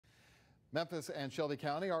Memphis and Shelby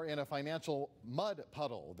County are in a financial mud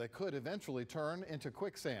puddle that could eventually turn into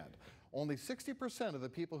quicksand. Only 60% of the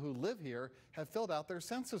people who live here have filled out their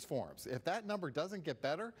census forms. If that number doesn't get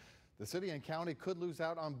better, the city and county could lose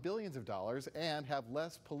out on billions of dollars and have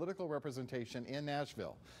less political representation in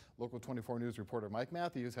Nashville. Local 24 News reporter Mike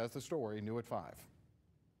Matthews has the story, new at 5.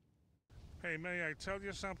 Hey, may I tell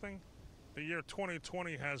you something? The year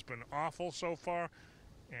 2020 has been awful so far,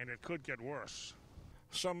 and it could get worse.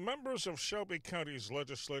 Some members of Shelby County's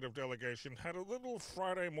legislative delegation had a little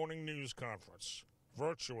Friday morning news conference,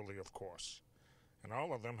 virtually, of course, and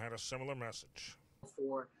all of them had a similar message.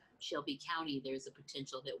 For Shelby County, there's a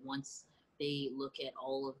potential that once they look at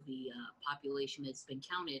all of the population that's been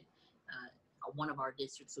counted, one of our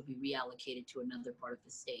districts will be reallocated to another part of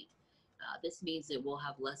the state. This means that we'll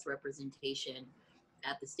have less representation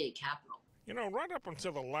at the state capitol. You know, right up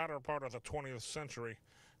until the latter part of the 20th century,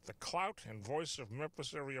 the clout and voice of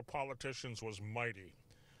Memphis area politicians was mighty.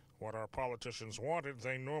 What our politicians wanted,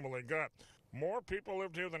 they normally got. More people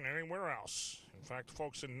lived here than anywhere else. In fact,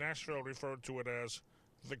 folks in Nashville referred to it as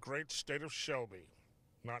the great state of Shelby.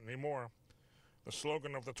 Not anymore. The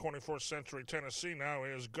slogan of the 21st century Tennessee now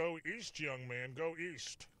is, "Go east, young man, go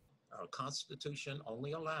east." Our Constitution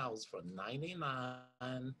only allows for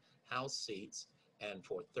 99 House seats and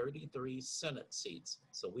for 33 Senate seats.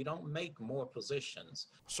 So we don't make more positions.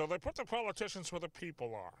 So they put the politicians where the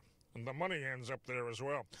people are, and the money ends up there as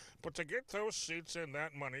well. But to get those seats and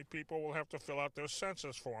that money, people will have to fill out their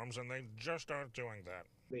census forms, and they just aren't doing that.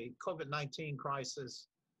 The COVID-19 crisis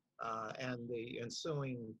and the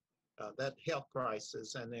ensuing that health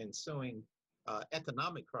crisis and the ensuing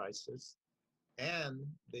economic crisis and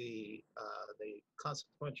the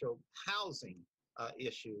consequential housing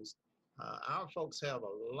issues, our folks have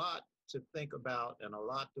a lot to think about and a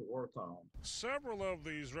lot to work on. Several of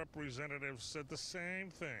these representatives said the same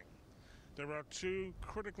thing. There are two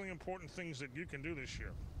critically important things that you can do this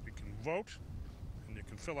year. You can vote and you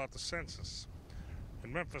can fill out the census.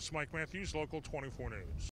 In Memphis, Mike Matthews, Local 24 News.